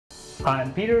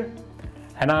I'm Peter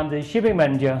and I'm the shipping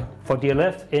manager for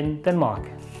DLF in Denmark.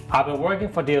 I've been working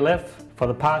for DLF for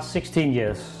the past 16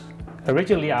 years.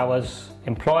 Originally I was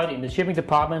employed in the shipping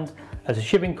department as a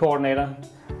shipping coordinator,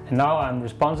 and now I'm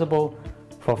responsible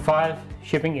for 5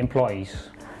 shipping employees.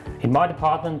 In my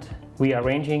department we are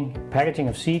arranging packaging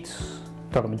of seats,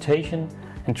 documentation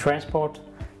and transport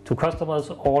to customers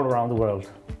all around the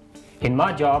world. In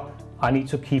my job I need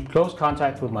to keep close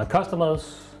contact with my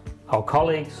customers, our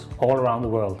colleagues all around the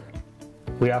world.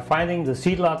 We are finding the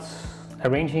seat lots,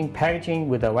 arranging packaging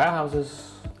with our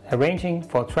warehouses, arranging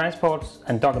for transports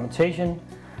and documentation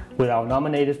with our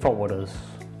nominated forwarders.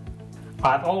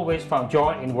 I've always found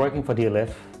joy in working for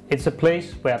DLF. It's a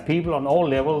place where people on all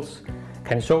levels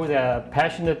can show they are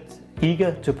passionate,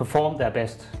 eager to perform their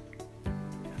best.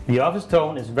 The office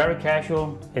tone is very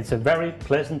casual, it's a very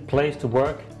pleasant place to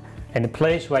work, and a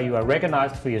place where you are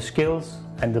recognized for your skills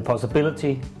and the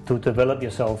possibility to develop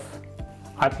yourself.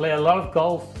 I play a lot of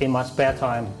golf in my spare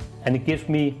time, and it gives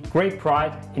me great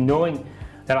pride in knowing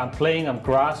that I'm playing on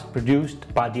grass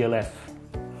produced by DLF.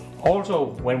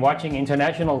 Also, when watching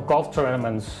international golf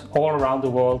tournaments all around the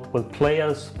world with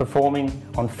players performing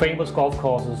on famous golf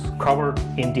courses covered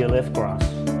in DLF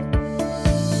grass.